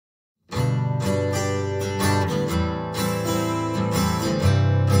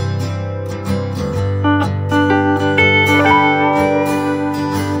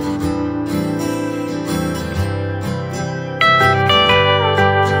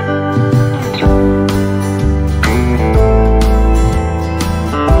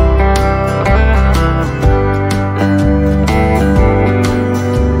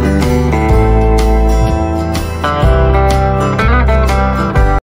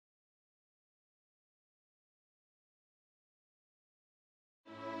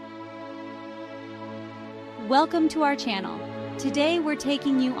Welcome to our channel. Today we're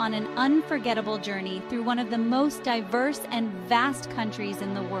taking you on an unforgettable journey through one of the most diverse and vast countries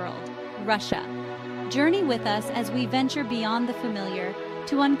in the world, Russia. Journey with us as we venture beyond the familiar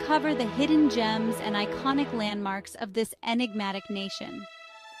to uncover the hidden gems and iconic landmarks of this enigmatic nation.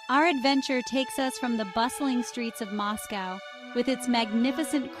 Our adventure takes us from the bustling streets of Moscow, with its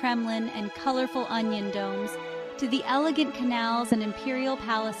magnificent Kremlin and colorful onion domes, to the elegant canals and imperial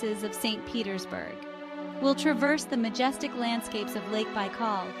palaces of St. Petersburg. We'll traverse the majestic landscapes of Lake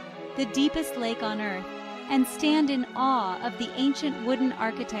Baikal, the deepest lake on Earth, and stand in awe of the ancient wooden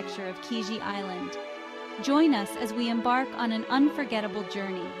architecture of Kizhi Island. Join us as we embark on an unforgettable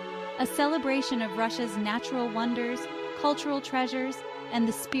journey, a celebration of Russia's natural wonders, cultural treasures, and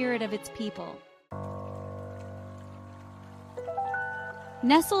the spirit of its people.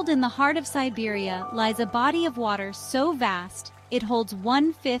 Nestled in the heart of Siberia lies a body of water so vast it holds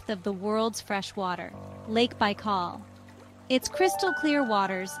 1/5 of the world's fresh water, Lake Baikal. Its crystal-clear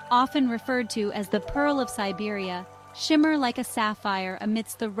waters, often referred to as the Pearl of Siberia, shimmer like a sapphire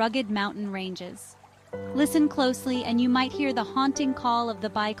amidst the rugged mountain ranges. Listen closely and you might hear the haunting call of the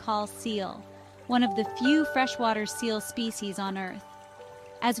Baikal seal, one of the few freshwater seal species on Earth.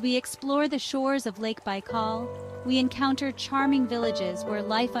 As we explore the shores of Lake Baikal, we encounter charming villages where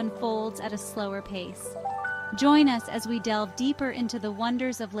life unfolds at a slower pace. Join us as we delve deeper into the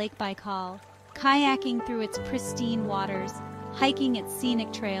wonders of Lake Baikal, kayaking through its pristine waters, hiking its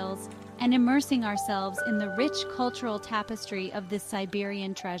scenic trails, and immersing ourselves in the rich cultural tapestry of this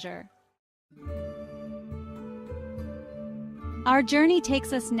Siberian treasure. Our journey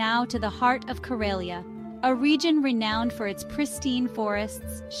takes us now to the heart of Karelia, a region renowned for its pristine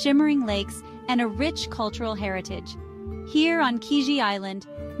forests, shimmering lakes, and a rich cultural heritage. Here on Kizhi Island,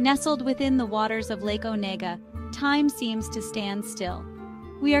 nestled within the waters of Lake Onega, time seems to stand still.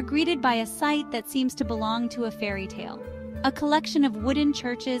 We are greeted by a sight that seems to belong to a fairy tale. A collection of wooden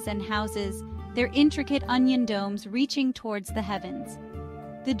churches and houses, their intricate onion domes reaching towards the heavens.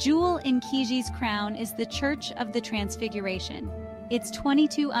 The jewel in Kizhi's crown is the Church of the Transfiguration, its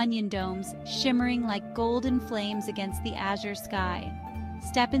 22 onion domes shimmering like golden flames against the azure sky.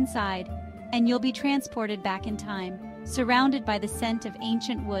 Step inside, and you'll be transported back in time, surrounded by the scent of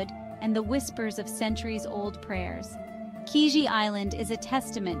ancient wood and the whispers of centuries-old prayers. Kizhi Island is a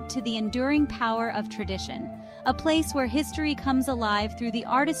testament to the enduring power of tradition, a place where history comes alive through the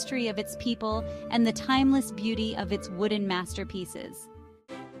artistry of its people and the timeless beauty of its wooden masterpieces.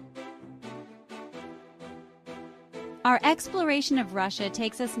 Our exploration of Russia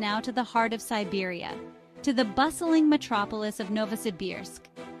takes us now to the heart of Siberia, to the bustling metropolis of Novosibirsk,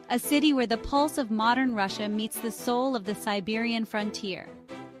 a city where the pulse of modern Russia meets the soul of the Siberian frontier.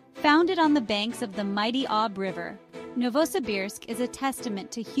 Founded on the banks of the mighty Ob River, Novosibirsk is a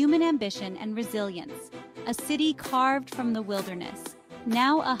testament to human ambition and resilience, a city carved from the wilderness,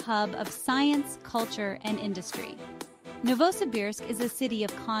 now a hub of science, culture, and industry. Novosibirsk is a city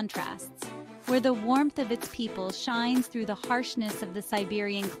of contrasts, where the warmth of its people shines through the harshness of the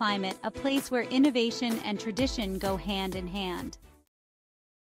Siberian climate, a place where innovation and tradition go hand in hand.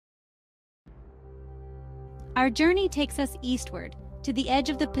 Our journey takes us eastward, to the edge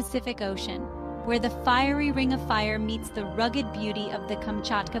of the Pacific Ocean, where the fiery ring of fire meets the rugged beauty of the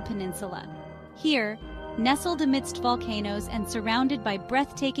Kamchatka Peninsula. Here, nestled amidst volcanoes and surrounded by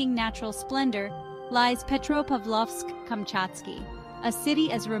breathtaking natural splendor, lies Petropavlovsk-Kamchatsky, a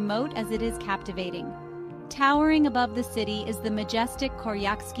city as remote as it is captivating. Towering above the city is the majestic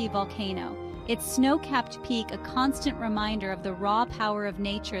Koryaksky volcano, its snow-capped peak a constant reminder of the raw power of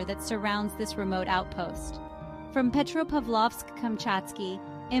nature that surrounds this remote outpost. From Petropavlovsk-Kamchatsky,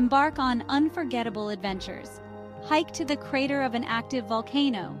 embark on unforgettable adventures. Hike to the crater of an active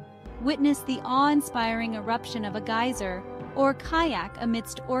volcano, witness the awe-inspiring eruption of a geyser, or kayak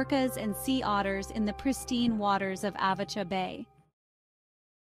amidst orcas and sea otters in the pristine waters of Avacha Bay.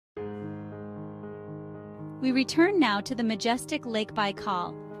 We return now to the majestic Lake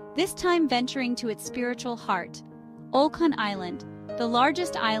Baikal, this time venturing to its spiritual heart, Olkhon Island, the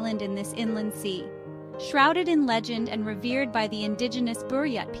largest island in this inland sea. Shrouded in legend and revered by the indigenous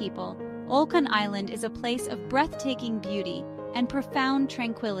Buryat people, Olkhon Island is a place of breathtaking beauty and profound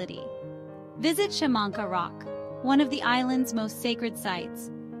tranquility. Visit Shamanka Rock, one of the island's most sacred sites,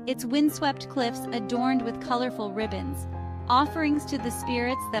 its windswept cliffs adorned with colorful ribbons, offerings to the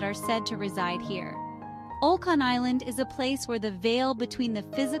spirits that are said to reside here. Olkhon Island is a place where the veil between the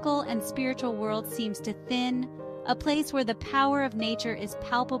physical and spiritual world seems to thin, a place where the power of nature is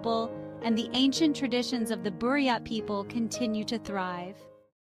palpable and the ancient traditions of the Buryat people continue to thrive.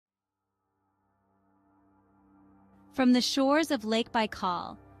 From the shores of Lake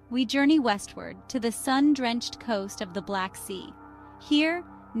Baikal, we journey westward to the sun-drenched coast of the Black Sea. Here,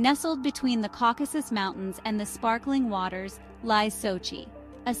 nestled between the Caucasus Mountains and the sparkling waters, lies Sochi,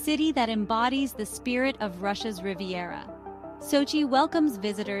 a city that embodies the spirit of Russia's Riviera. Sochi welcomes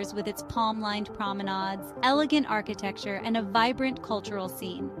visitors with its palm-lined promenades, elegant architecture, and a vibrant cultural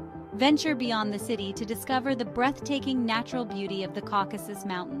scene. Venture beyond the city to discover the breathtaking natural beauty of the Caucasus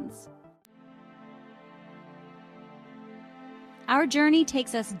Mountains. Our journey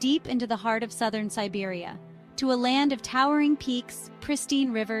takes us deep into the heart of southern Siberia, to a land of towering peaks,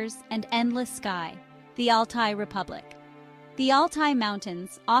 pristine rivers, and endless sky, the Altai Republic. The Altai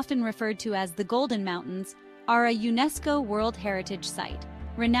Mountains, often referred to as the Golden Mountains, are a UNESCO World Heritage Site,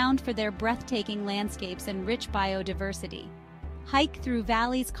 renowned for their breathtaking landscapes and rich biodiversity. Hike through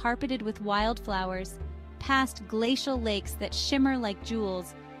valleys carpeted with wildflowers, past glacial lakes that shimmer like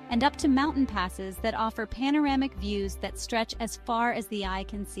jewels, and up to mountain passes that offer panoramic views that stretch as far as the eye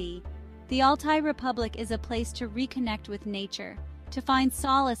can see. The Altai Republic is a place to reconnect with nature, to find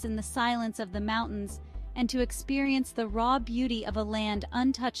solace in the silence of the mountains, and to experience the raw beauty of a land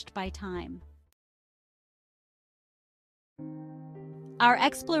untouched by time. Our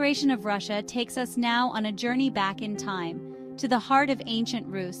exploration of Russia takes us now on a journey back in time, to the heart of ancient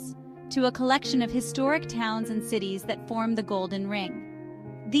Rus, to a collection of historic towns and cities that form the Golden Ring.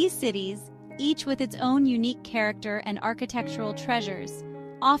 These cities, each with its own unique character and architectural treasures,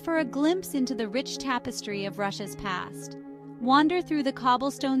 offer a glimpse into the rich tapestry of Russia's past. Wander through the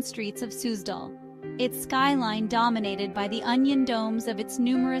cobblestone streets of Suzdal, its skyline dominated by the onion domes of its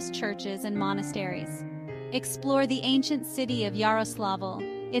numerous churches and monasteries. Explore the ancient city of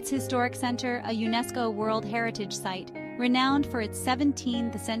Yaroslavl, its historic center, a UNESCO World Heritage Site, renowned for its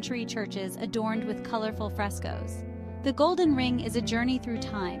 17th-century churches adorned with colorful frescoes. The Golden Ring is a journey through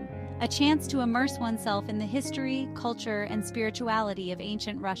time, a chance to immerse oneself in the history, culture, and spirituality of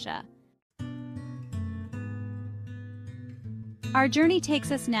ancient Russia. Our journey takes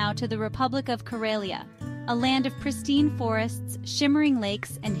us now to the Republic of Karelia, a land of pristine forests, shimmering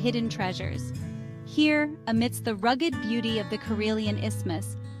lakes, and hidden treasures. Here, amidst the rugged beauty of the Karelian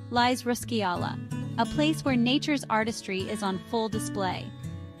Isthmus, lies Ruskyala, a place where nature's artistry is on full display.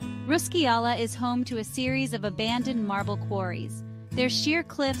 Ruskyala is home to a series of abandoned marble quarries, their sheer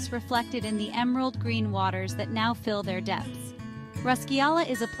cliffs reflected in the emerald green waters that now fill their depths. Ruskyala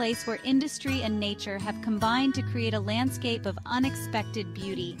is a place where industry and nature have combined to create a landscape of unexpected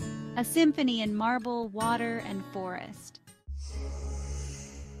beauty, a symphony in marble, water, and forest.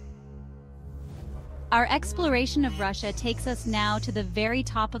 Our exploration of Russia takes us now to the very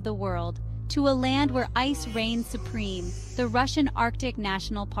top of the world, to a land where ice reigns supreme, the Russian Arctic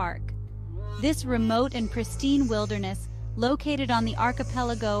National Park. This remote and pristine wilderness, located on the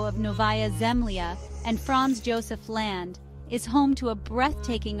archipelago of Novaya Zemlya and Franz Josef Land, is home to a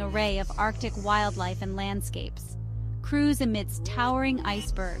breathtaking array of Arctic wildlife and landscapes. Cruise amidst towering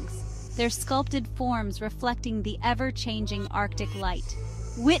icebergs, their sculpted forms reflecting the ever-changing Arctic light.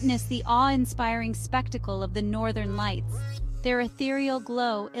 Witness the awe-inspiring spectacle of the Northern Lights, their ethereal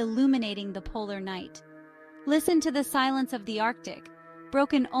glow illuminating the polar night. Listen to the silence of the Arctic,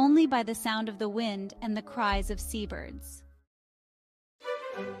 broken only by the sound of the wind and the cries of seabirds.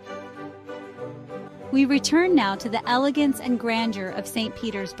 We return now to the elegance and grandeur of St.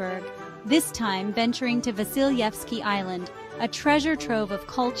 Petersburg, this time venturing to Vasilyevsky Island, a treasure trove of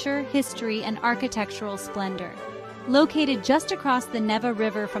culture, history, and architectural splendor. Located just across the Neva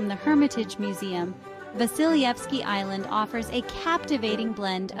River from the Hermitage Museum, Vasilyevsky Island offers a captivating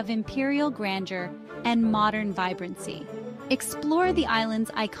blend of imperial grandeur and modern vibrancy. Explore the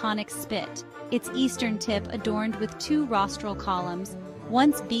island's iconic spit, its eastern tip adorned with two rostral columns,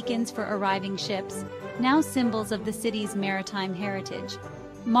 once beacons for arriving ships, now symbols of the city's maritime heritage.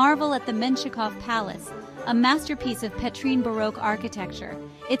 Marvel at the Menshikov Palace, a masterpiece of Petrine Baroque architecture,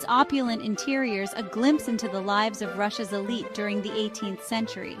 its opulent interiors a glimpse into the lives of Russia's elite during the 18th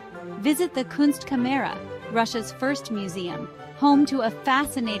century. Visit the Kunstkamera, Russia's first museum, home to a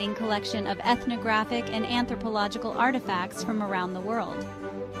fascinating collection of ethnographic and anthropological artifacts from around the world.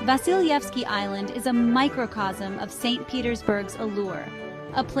 Vasilyevsky Island is a microcosm of St. Petersburg's allure,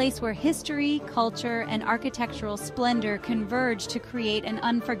 a place where history, culture, and architectural splendor converge to create an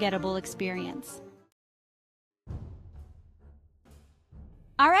unforgettable experience.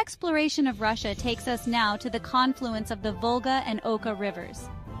 Our exploration of Russia takes us now to the confluence of the Volga and Oka rivers,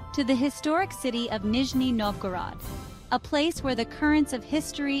 to the historic city of Nizhny Novgorod, a place where the currents of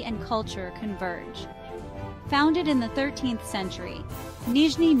history and culture converge. Founded in the 13th century,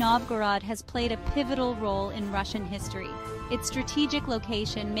 Nizhny Novgorod has played a pivotal role in Russian history, its strategic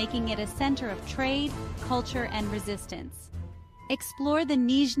location making it a center of trade, culture, and resistance. Explore the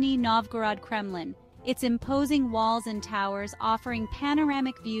Nizhny Novgorod Kremlin, its imposing walls and towers offering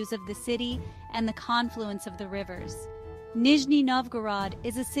panoramic views of the city and the confluence of the rivers. Nizhny Novgorod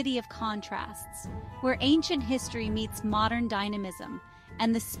is a city of contrasts, where ancient history meets modern dynamism,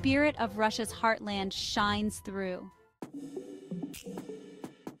 and the spirit of Russia's heartland shines through.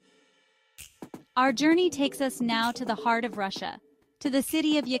 Our journey takes us now to the heart of Russia, to the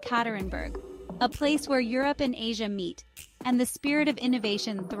city of Yekaterinburg, a place where Europe and Asia meet, and the spirit of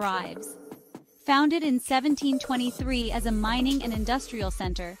innovation thrives. Founded in 1723 as a mining and industrial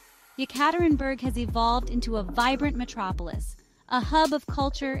center, Yekaterinburg has evolved into a vibrant metropolis, a hub of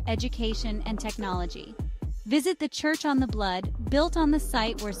culture, education, and technology. Visit the Church on the Blood, built on the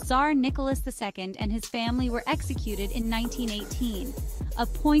site where Tsar Nicholas II and his family were executed in 1918, a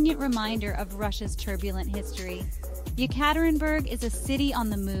poignant reminder of Russia's turbulent history. Yekaterinburg is a city on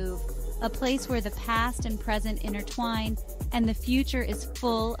the move, a place where the past and present intertwine, and the future is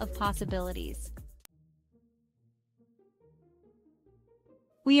full of possibilities.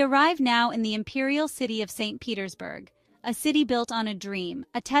 We arrive now in the imperial city of St. Petersburg, a city built on a dream,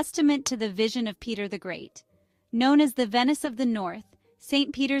 a testament to the vision of Peter the Great. Known as the Venice of the North,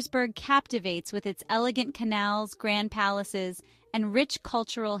 St. Petersburg captivates with its elegant canals, grand palaces, and rich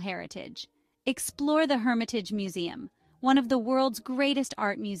cultural heritage. Explore the Hermitage Museum, one of the world's greatest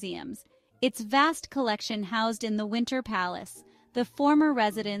art museums. Its vast collection housed in the Winter Palace, the former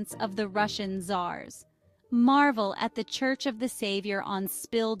residence of the Russian czars. Marvel at the Church of the Savior on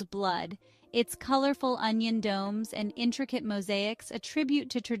Spilled Blood. Its colorful onion domes and intricate mosaics a tribute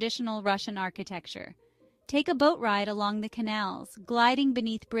to traditional Russian architecture. Take a boat ride along the canals, gliding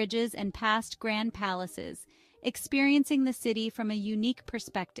beneath bridges and past grand palaces, experiencing the city from a unique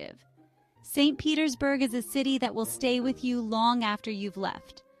perspective. St. Petersburg is a city that will stay with you long after you've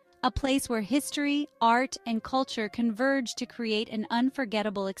left, a place where history, art, and culture converge to create an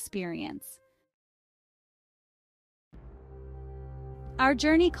unforgettable experience. Our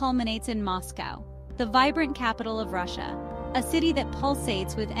journey culminates in Moscow, the vibrant capital of Russia, a city that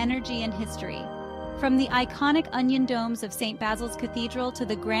pulsates with energy and history. From the iconic onion domes of St. Basil's Cathedral to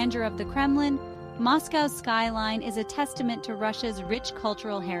the grandeur of the Kremlin, Moscow's skyline is a testament to Russia's rich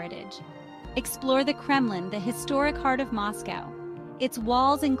cultural heritage. Explore the Kremlin, the historic heart of Moscow, its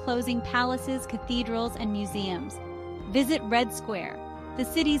walls enclosing palaces, cathedrals, and museums. Visit Red Square, the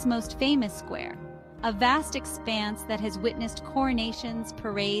city's most famous square, a vast expanse that has witnessed coronations,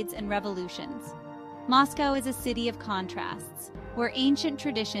 parades, and revolutions. Moscow is a city of contrasts, where ancient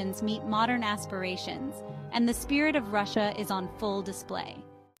traditions meet modern aspirations, and the spirit of Russia is on full display.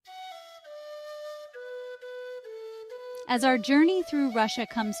 As our journey through Russia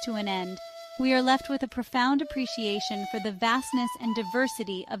comes to an end, we are left with a profound appreciation for the vastness and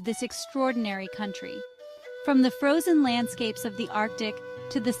diversity of this extraordinary country. From the frozen landscapes of the Arctic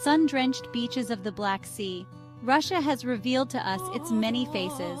to the sun-drenched beaches of the Black Sea, Russia has revealed to us its many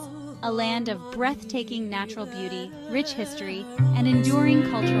faces, a land of breathtaking natural beauty, rich history, and enduring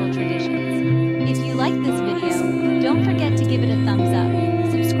cultural traditions. If you like this video, don't forget to give it a thumbs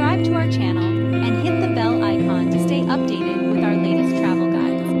up, subscribe to our channel, and hit the bell